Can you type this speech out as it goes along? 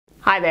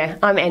Hi there,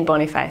 I'm Anne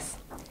Boniface.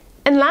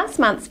 In last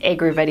month's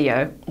Agri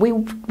video, we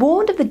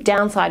warned of the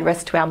downside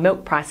risk to our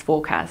milk price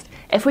forecast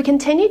if we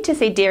continued to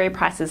see dairy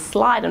prices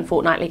slide in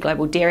fortnightly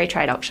global dairy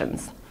trade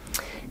auctions.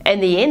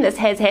 In the end, this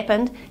has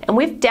happened, and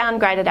we've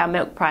downgraded our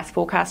milk price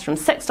forecast from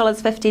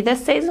 $6.50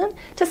 this season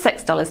to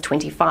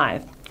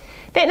 $6.25.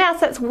 That now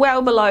sits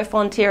well below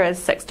Fonterra's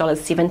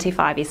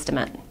 $6.75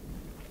 estimate.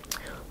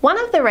 One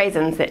of the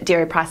reasons that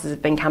dairy prices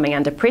have been coming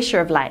under pressure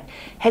of late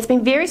has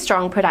been very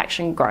strong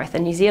production growth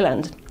in New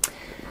Zealand.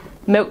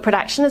 Milk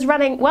production is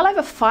running well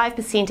over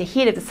 5%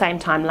 ahead of the same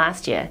time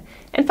last year,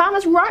 and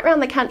farmers right around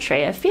the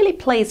country are fairly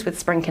pleased with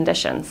spring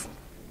conditions.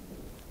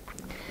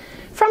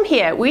 From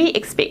here, we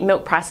expect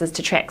milk prices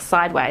to track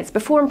sideways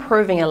before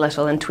improving a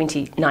little in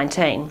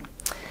 2019.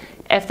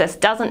 If this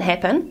doesn't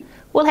happen,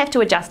 we'll have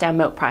to adjust our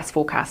milk price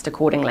forecast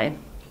accordingly.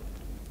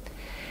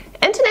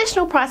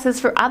 International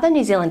prices for other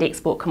New Zealand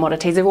export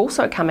commodities are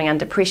also coming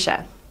under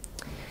pressure.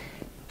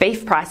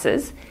 Beef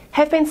prices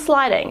have been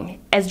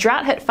sliding as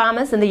drought-hit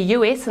farmers in the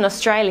US and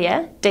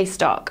Australia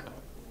destock.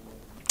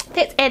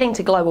 That's adding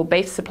to global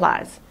beef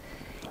supplies.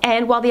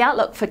 And while the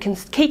outlook for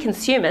key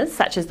consumers,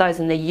 such as those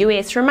in the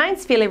US,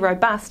 remains fairly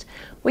robust,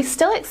 we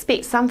still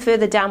expect some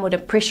further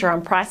downward pressure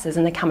on prices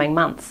in the coming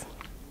months.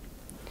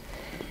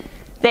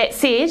 That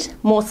said,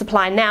 more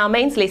supply now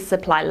means less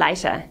supply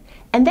later,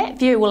 and that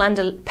view will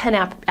underpin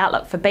our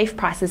outlook for beef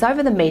prices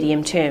over the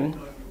medium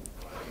term.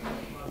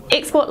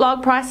 Export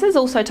log prices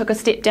also took a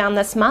step down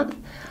this month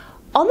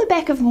on the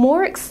back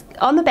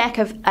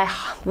of a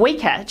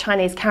weaker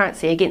Chinese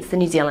currency against the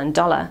New Zealand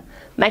dollar,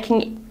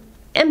 making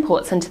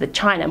imports into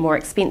China more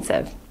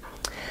expensive.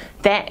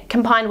 That,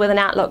 combined with an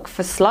outlook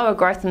for slower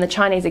growth in the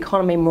Chinese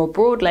economy more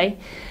broadly,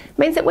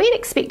 means that we'd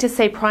expect to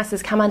see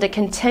prices come under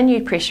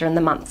continued pressure in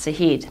the months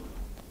ahead.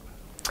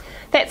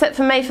 That's it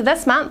for me for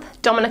this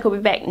month. Dominic will be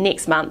back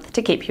next month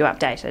to keep you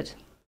updated.